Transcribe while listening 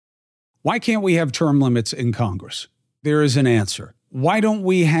Why can't we have term limits in Congress? There is an answer. Why don't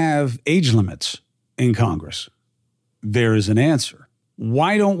we have age limits in Congress? There is an answer.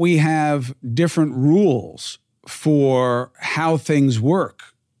 Why don't we have different rules for how things work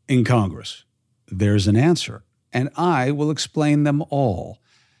in Congress? There's an answer. And I will explain them all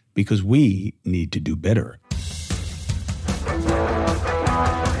because we need to do better.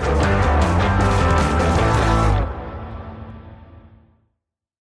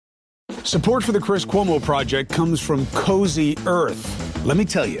 Support for the Chris Cuomo Project comes from Cozy Earth. Let me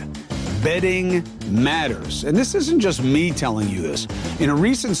tell you, bedding matters. And this isn't just me telling you this. In a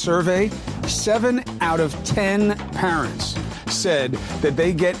recent survey, 7 out of 10 parents said that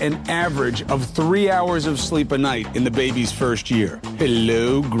they get an average of 3 hours of sleep a night in the baby's first year.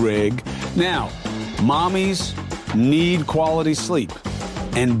 Hello, Greg. Now, mommies need quality sleep,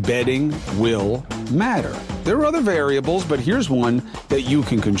 and bedding will matter. There are other variables, but here's one that you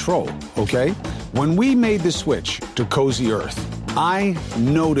can control, okay? When we made the switch to Cozy Earth, I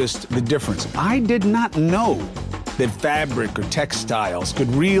noticed the difference. I did not know that fabric or textiles could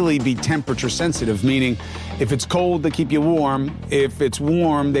really be temperature sensitive, meaning if it's cold, they keep you warm. If it's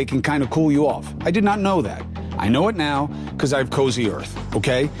warm, they can kind of cool you off. I did not know that. I know it now because I have Cozy Earth,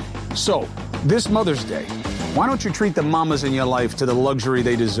 okay? So, this Mother's Day, why don't you treat the mamas in your life to the luxury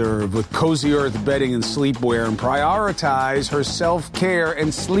they deserve with Cozy Earth bedding and sleepwear and prioritize her self-care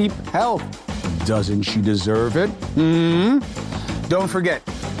and sleep health? Doesn't she deserve it? Don't forget,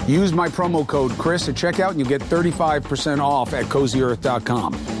 use my promo code Chris at checkout and you get 35% off at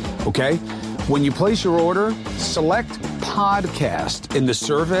CozyEarth.com. Okay? When you place your order, select podcast in the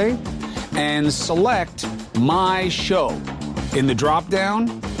survey and select my show in the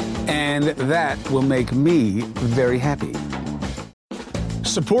drop-down, and that will make me very happy.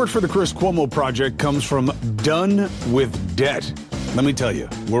 Support for the Chris Cuomo Project comes from Done with Debt. Let me tell you,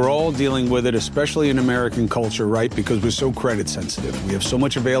 we're all dealing with it, especially in American culture, right? Because we're so credit sensitive. We have so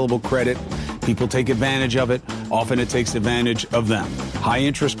much available credit. People take advantage of it. Often it takes advantage of them. High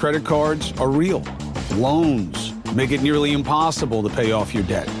interest credit cards are real. Loans make it nearly impossible to pay off your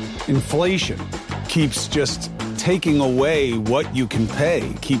debt. Inflation keeps just taking away what you can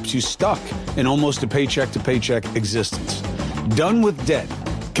pay, keeps you stuck in almost a paycheck-to-paycheck existence. Done with Debt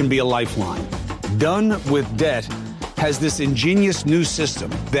can be a lifeline. Done with Debt has this ingenious new system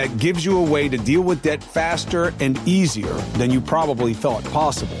that gives you a way to deal with debt faster and easier than you probably thought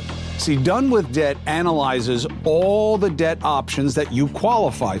possible. See, Done with Debt analyzes all the debt options that you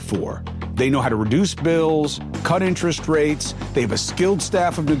qualify for. They know how to reduce bills, cut interest rates. They have a skilled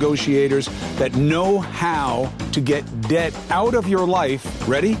staff of negotiators that know how to get debt out of your life,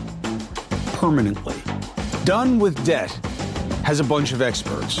 ready? Permanently. Done with Debt has a bunch of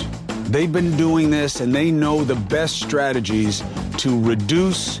experts. They've been doing this and they know the best strategies to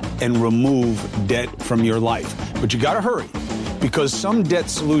reduce and remove debt from your life. But you gotta hurry because some debt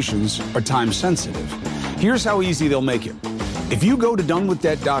solutions are time sensitive. Here's how easy they'll make it. If you go to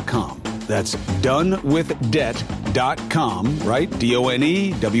donewithdebt.com, that's donewithdebt.com, right?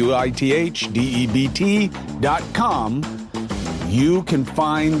 DONEWITHDEBT.com, you can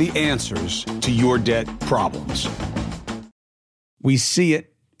find the answers to your debt problems. We see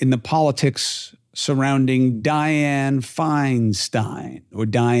it in the politics surrounding Dianne Feinstein, or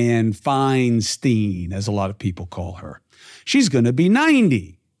Dianne Feinstein, as a lot of people call her. She's going to be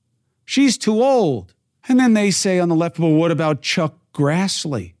 90. She's too old. And then they say on the left, well, what about Chuck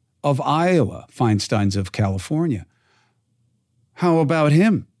Grassley of Iowa, Feinstein's of California? How about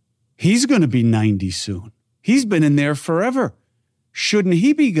him? He's going to be 90 soon. He's been in there forever. Shouldn't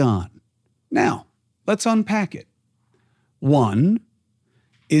he be gone? Now, let's unpack it. One,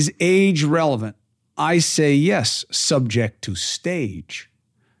 is age relevant? I say yes, subject to stage.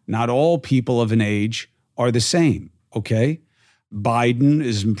 Not all people of an age are the same, okay? Biden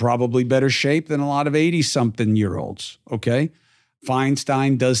is in probably better shape than a lot of 80-something-year-olds, okay?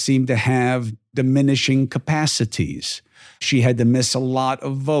 Feinstein does seem to have diminishing capacities. She had to miss a lot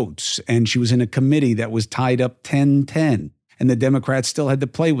of votes, and she was in a committee that was tied up 10-10, and the Democrats still had to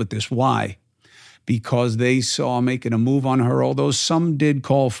play with this. Why? Because they saw making a move on her, although some did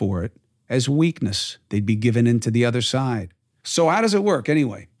call for it, as weakness. They'd be given into the other side. So how does it work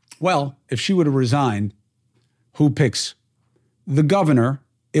anyway? Well, if she would have resigned, who picks? The governor,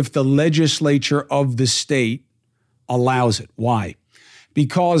 if the legislature of the state allows it. Why?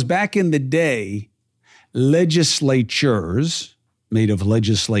 Because back in the day, legislatures, made of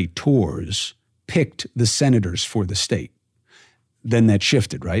legislators, picked the senators for the state. Then that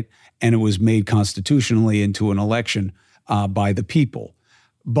shifted, right? And it was made constitutionally into an election by the people.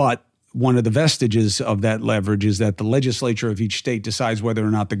 But one of the vestiges of that leverage is that the legislature of each state decides whether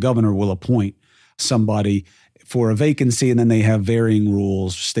or not the governor will appoint somebody for a vacancy, and then they have varying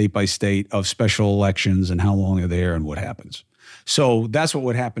rules state by state of special elections and how long they're there and what happens. So that's what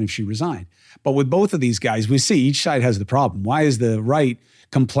would happen if she resigned. But with both of these guys, we see each side has the problem. Why is the right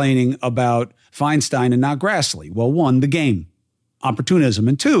complaining about Feinstein and not Grassley? Well, one, the game, opportunism.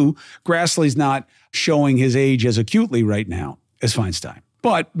 And two, Grassley's not showing his age as acutely right now as Feinstein.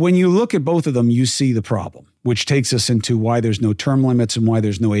 But when you look at both of them, you see the problem, which takes us into why there's no term limits and why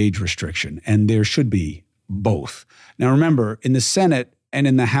there's no age restriction. And there should be both. Now, remember, in the Senate and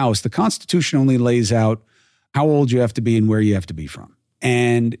in the House, the Constitution only lays out how old you have to be and where you have to be from.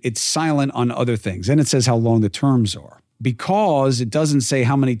 And it's silent on other things. And it says how long the terms are. Because it doesn't say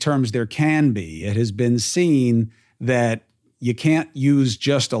how many terms there can be, it has been seen that you can't use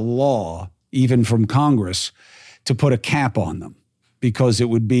just a law, even from Congress, to put a cap on them, because it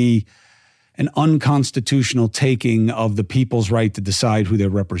would be an unconstitutional taking of the people's right to decide who their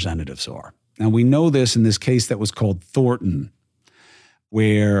representatives are. Now, we know this in this case that was called Thornton,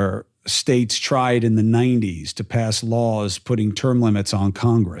 where states tried in the 90s to pass laws putting term limits on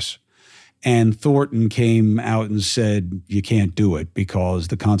Congress. And Thornton came out and said, you can't do it because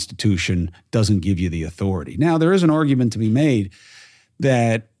the Constitution doesn't give you the authority. Now, there is an argument to be made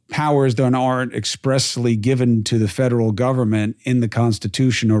that powers that aren't expressly given to the federal government in the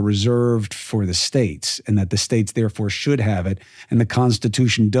Constitution are reserved for the states, and that the states therefore should have it. And the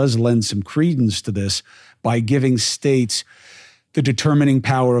Constitution does lend some credence to this by giving states the determining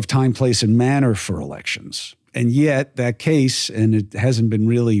power of time, place, and manner for elections. And yet that case, and it hasn't been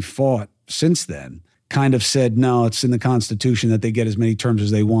really fought since then, kind of said, no, it's in the Constitution that they get as many terms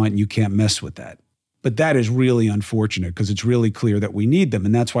as they want, and you can't mess with that. But that is really unfortunate because it's really clear that we need them.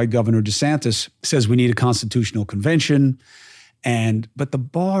 And that's why Governor DeSantis says we need a constitutional convention. But the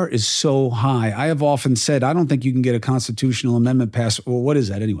bar is so high. I have often said, I don't think you can get a constitutional amendment passed. Well, what is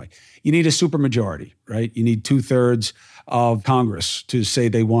that anyway? You need a supermajority, right? You need 2/3 of Congress to say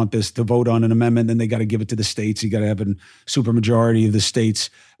they want this, to vote on an amendment. Then they got to give it to the states. You got to have a supermajority of the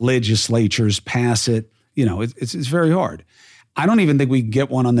states' legislatures pass it. You know, it's very hard. I don't even think we can get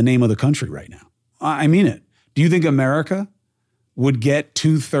one on the name of the country right now. I mean it. Do you think America would get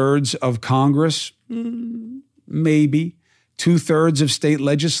 2/3 of Congress? Maybe. 2/3 of state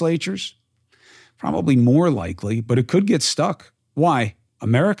legislatures? Probably more likely, but it could get stuck. Why?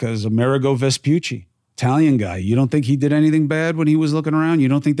 America is Amerigo Vespucci, Italian guy. You don't think he did anything bad when he was looking around? You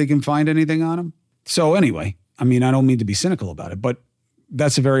don't think they can find anything on him? So anyway, I mean, I don't mean to be cynical about it, but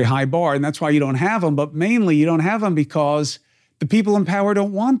that's a very high bar, and that's why you don't have them. But mainly you don't have them because the people in power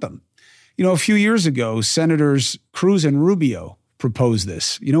don't want them. You know, a few years ago, Senators Cruz and Rubio proposed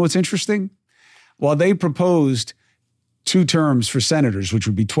this. You know what's interesting? While they proposed 2 terms for senators, which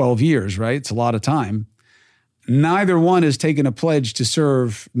would be 12 years, right? It's a lot of time. Neither one has taken a pledge to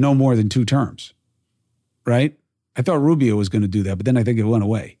serve no more than 2 terms, right? I thought Rubio was going to do that, but then I think it went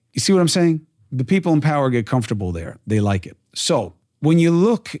away. You see what I'm saying? The people in power get comfortable there. They like it. So when you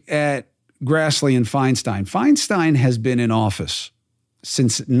look at Grassley and Feinstein, Feinstein has been in office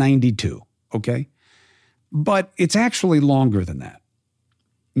since 92, okay? But it's actually longer than that.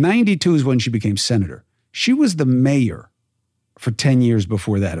 92 is when she became senator. She was the mayor for 10 years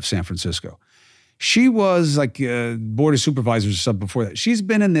before that of San Francisco. She was like board of supervisors or something before that. She's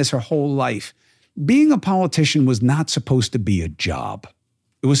been in this her whole life. Being a politician was not supposed to be a job.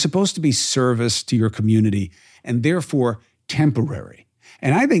 It was supposed to be service to your community and therefore temporary.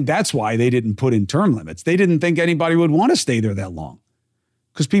 And I think that's why they didn't put in term limits. They didn't think anybody would want to stay there that long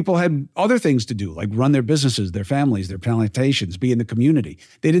because people had other things to do, like run their businesses, their families, their plantations, be in the community.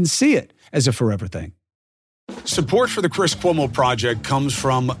 They didn't see it as a forever thing. Support for the Chris Cuomo Project comes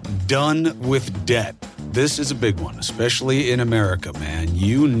from Done with Debt. This is a big one, especially in America, man.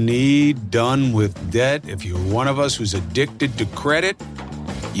 You need Done with Debt. If you're one of us who's addicted to credit,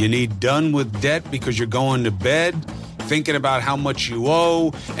 you need Done with Debt because you're going to bed thinking about how much you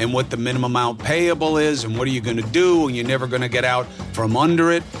owe and what the minimum amount payable is and what are you going to do and you're never going to get out from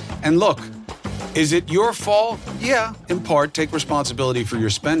under it. And look, is it your fault? Yeah, in part, take responsibility for your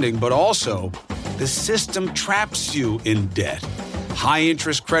spending, but also the system traps you in debt. High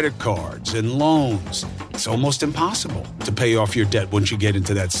interest credit cards and loans. It's almost impossible to pay off your debt once you get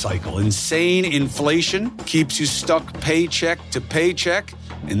into that cycle. Insane inflation keeps you stuck paycheck to paycheck.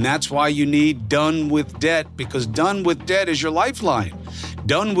 And that's why you need Done with Debt, because Done with Debt is your lifeline.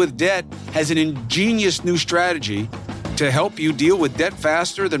 Done with Debt has an ingenious new strategy to help you deal with debt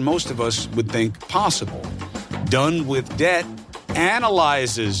faster than most of us would think possible. Done with Debt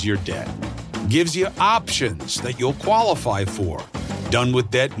analyzes your debt, gives you options that you'll qualify for, Done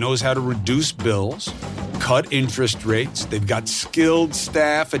with Debt knows how to reduce bills, cut interest rates. They've got skilled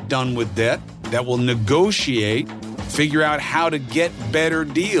staff at Done with Debt that will negotiate, figure out how to get better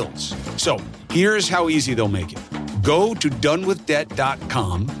deals. So here's how easy they'll make it. Go to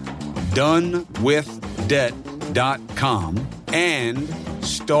donewithdebt.com, donewithdebt.com, and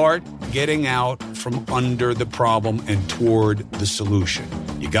start getting out from under the problem and toward the solution.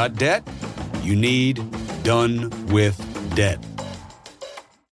 You got debt? You need Done with Debt.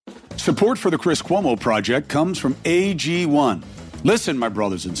 Support for the Chris Cuomo Project comes from AG1. Listen, my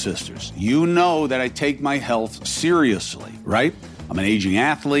brothers and sisters, you know that I take my health seriously, right? I'm an aging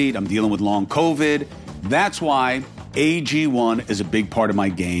athlete. I'm dealing with long COVID. That's why AG1 is a big part of my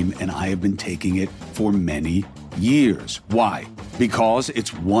game, and I have been taking it for many years. Why? Because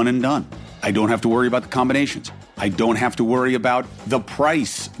it's one and done. I don't have to worry about the combinations. I don't have to worry about the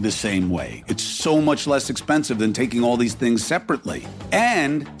price the same way. It's so much less expensive than taking all these things separately.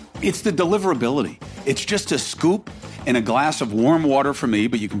 And it's the deliverability. It's just a scoop in a glass of warm water for me,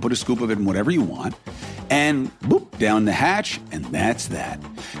 but you can put a scoop of it in whatever you want. And boop, down the hatch, and that's that.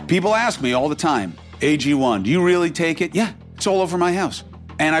 People ask me all the time, AG1, do you really take it? Yeah, it's all over my house.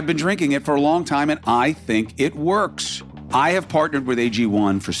 And I've been drinking it for a long time, and I think it works. I have partnered with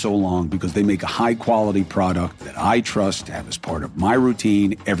AG1 for so long because they make a high-quality product that I trust to have as part of my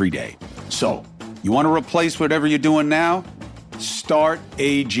routine every day. So, you want to replace whatever you're doing now? Start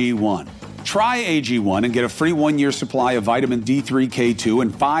AG1. Try AG1 and get a free 1-year supply of vitamin D3, K2,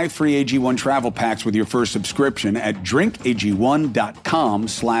 and 5 free AG1 travel packs with your first subscription at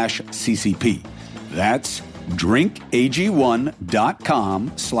drinkag1.com/CCP. That's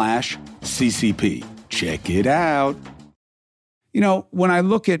drinkag1.com/CCP. Check it out. You know, when I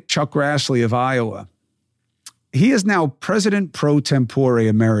look at Chuck Grassley of Iowa, he is now President pro tempore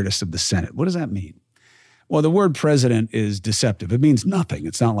emeritus of the Senate. What does that mean? Well, the word president is deceptive. It means nothing.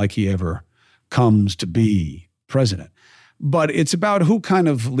 It's not like he ever comes to be president. But it's about who kind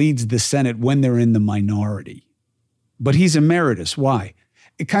of leads the Senate when they're in the minority. But he's emeritus. Why?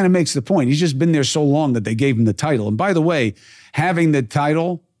 It kind of makes the point. He's just been there so long that they gave him the title. And by the way, having the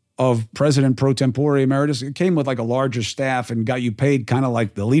title of President pro tempore emeritus, it came with like a larger staff and got you paid kind of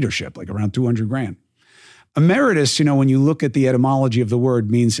like the leadership, like around $200,000. Emeritus, you know, when you look at the etymology of the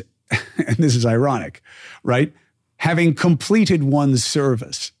word, means, and this is ironic, right? Having completed one's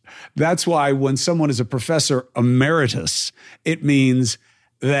service. That's why when someone is a professor emeritus, it means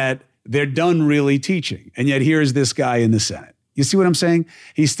that they're done really teaching. And yet here's this guy in the Senate. You see what I'm saying?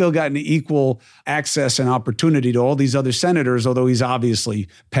 He's still got an equal access and opportunity to all these other senators, although he's obviously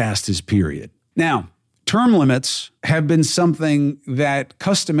past his period. Now, term limits have been something that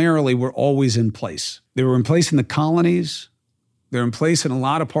customarily were always in place. They were in place in the colonies. They're in place in a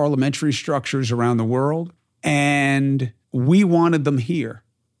lot of parliamentary structures around the world. And we wanted them here.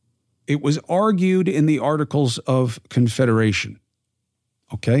 It was argued in the Articles of Confederation.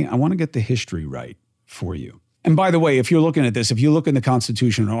 Okay, I want to get the history right for you. And by the way, if you're looking at this, if you look in the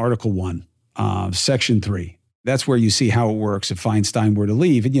Constitution, Article 1, Section 3, that's where you see how it works if Feinstein were to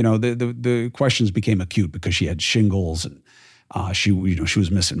leave. And, you know, the questions became acute because she had shingles and she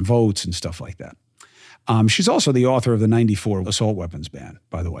was missing votes and stuff like that. She's also the author of the 94 assault weapons ban,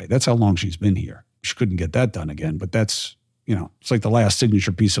 by the way. That's how long she's been here. She couldn't get that done again, but that's, you know, it's like the last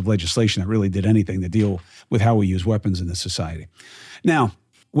signature piece of legislation that really did anything to deal with how we use weapons in this society. Now,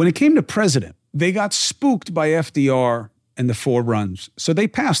 when it came to president, they got spooked by FDR and the four runs, so they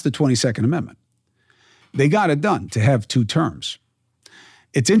passed the 22nd Amendment. They got it done to have 2 terms.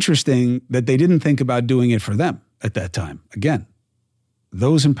 It's interesting that they didn't think about doing it for them at that time. Again,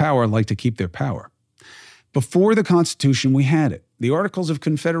 those in power like to keep their power. Before the Constitution, we had it. The Articles of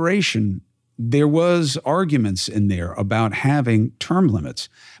Confederation, there was arguments in there about having term limits.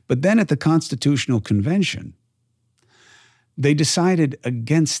 But then at the Constitutional Convention, they decided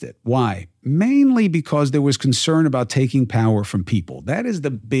against it. Why? Mainly because there was concern about taking power from people. That is the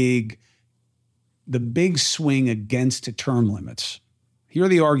big swing against term limits. Here are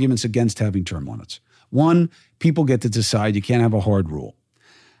the arguments against having term limits. 1, people get to decide. You can't have a hard rule.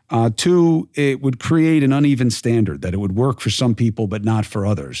 2, it would create an uneven standard, that it would work for some people but not for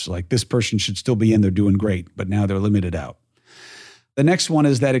others. Like this person should still be in there doing great, but now they're limited out. The next one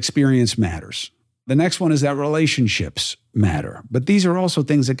is that experience matters. The next one is that relationships matter. But these are also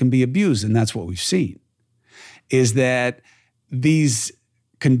things that can be abused, and that's what we've seen, is that these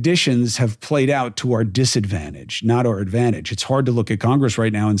conditions have played out to our disadvantage, not our advantage. It's hard to look at Congress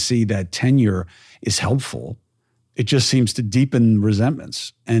right now and see that tenure is helpful. It just seems to deepen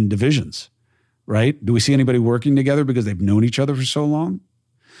resentments and divisions, right? Do we see anybody working together because they've known each other for so long?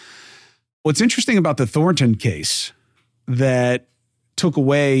 What's interesting about the Thornton case that took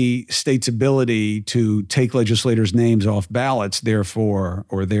away states' ability to take legislators' names off ballots, therefore,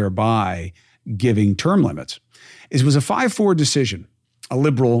 or thereby giving term limits. It was a 5-4 decision, a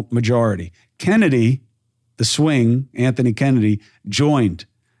liberal majority. Kennedy, the swing, Anthony Kennedy, joined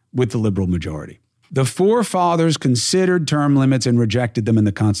with the liberal majority. The forefathers considered term limits and rejected them in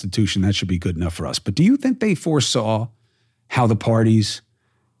the Constitution. That should be good enough for us. But do you think they foresaw how the parties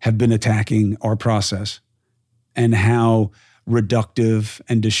have been attacking our process and how reductive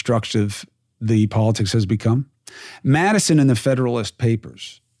and destructive the politics has become? Madison in the Federalist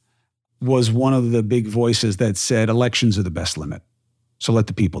Papers was one of the big voices that said elections are the best limit, so let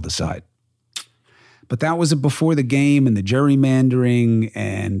the people decide. But that was before the game and the gerrymandering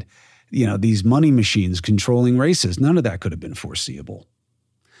and these money machines controlling races. None of that could have been foreseeable.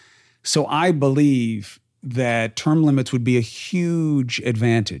 So I believe that term limits would be a huge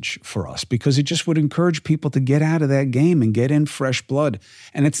advantage for us because it just would encourage people to get out of that game and get in fresh blood.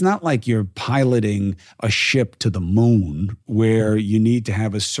 And it's not like you're piloting a ship to the moon where you need to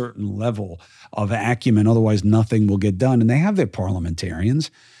have a certain level of acumen, otherwise nothing will get done. And they have their parliamentarians.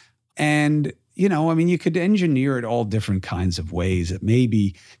 And you could engineer it all different kinds of ways. That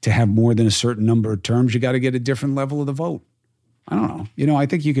maybe to have more than a certain number of terms, you got to get a different level of the vote. I don't know. I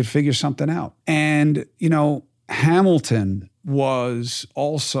think you could figure something out. And, Hamilton was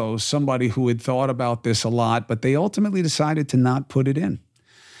also somebody who had thought about this a lot, but they ultimately decided to not put it in.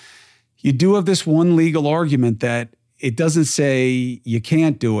 You do have this one legal argument that it doesn't say you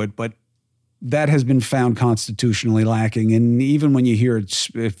can't do it, but that has been found constitutionally lacking. And even when you hear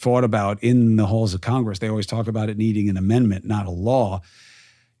it fought about in the halls of Congress, they always talk about it needing an amendment, not a law.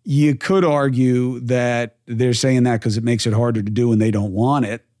 You could argue that they're saying that because it makes it harder to do and they don't want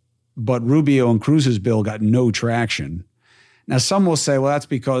it. But Rubio and Cruz's bill got no traction. Now, some will say, well, that's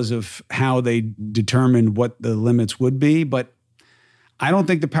because of how they determined what the limits would be. But I don't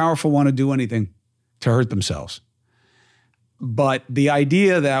think the powerful want to do anything to hurt themselves. But the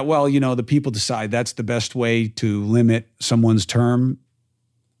idea that, the people decide that's the best way to limit someone's term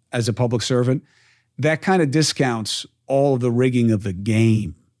as a public servant, that kind of discounts all of the rigging of the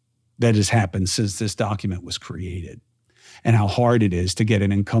game that has happened since this document was created and how hard it is to get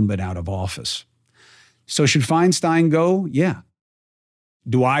an incumbent out of office. So should Feinstein go? Yeah.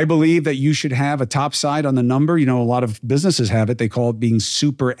 Do I believe that you should have a top side on the number? A lot of businesses have it. They call it being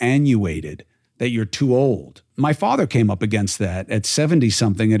superannuated, that you're too old. My father came up against that at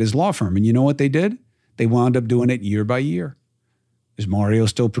 70-something at his law firm. And you know what they did? They wound up doing it year by year. Is Mario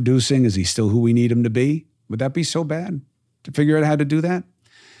still producing? Is he still who we need him to be? Would that be so bad to figure out how to do that?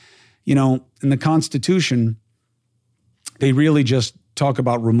 In the Constitution, they really just talk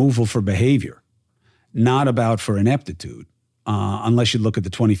about removal for behavior, not about for ineptitude, unless you look at the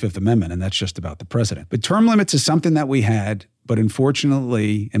 25th Amendment, and that's just about the president. But term limits is something that we had, but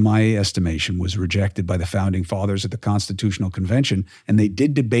unfortunately, in my estimation, was rejected by the founding fathers at the Constitutional Convention, and they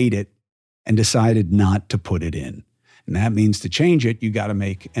did debate it and decided not to put it in. And that means to change it, you got to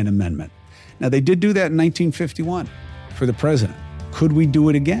make an amendment. Now, they did do that in 1951 for the president. Could we do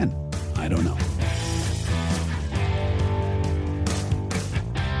it again? I don't know.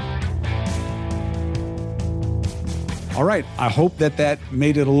 All right. I hope that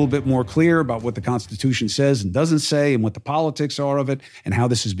made it a little bit more clear about what the Constitution says and doesn't say and what the politics are of it and how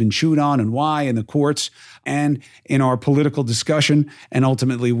this has been chewed on and why in the courts and in our political discussion. And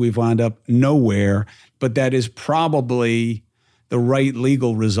ultimately, we've wound up nowhere. But that is probably the right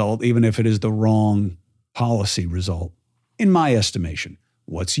legal result, even if it is the wrong policy result, in my estimation.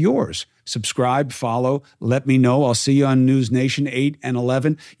 What's yours? Subscribe, follow, let me know. I'll see you on News Nation 8 and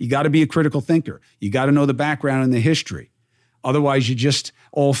 11. You got to be a critical thinker. You got to know the background and the history. Otherwise, you just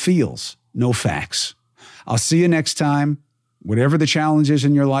all feels, no facts. I'll see you next time. Whatever the challenge is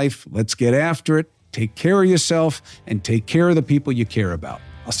in your life, let's get after it. Take care of yourself and take care of the people you care about.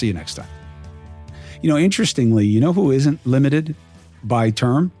 I'll see you next time. Interestingly, you know who isn't limited by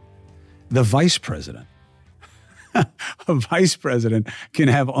term? The vice president. A vice president can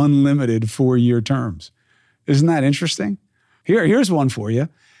have unlimited 4-year terms. Isn't that interesting? Here's one for you.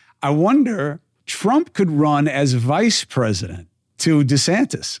 I wonder, Trump could run as vice president to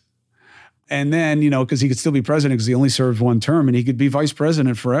DeSantis. And then, because he could still be president because he only served one term, and he could be vice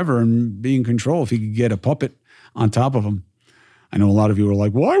president forever and be in control if he could get a puppet on top of him. I know a lot of you are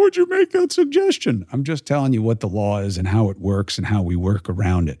like, why would you make that suggestion? I'm just telling you what the law is and how it works and how we work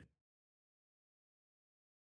around it.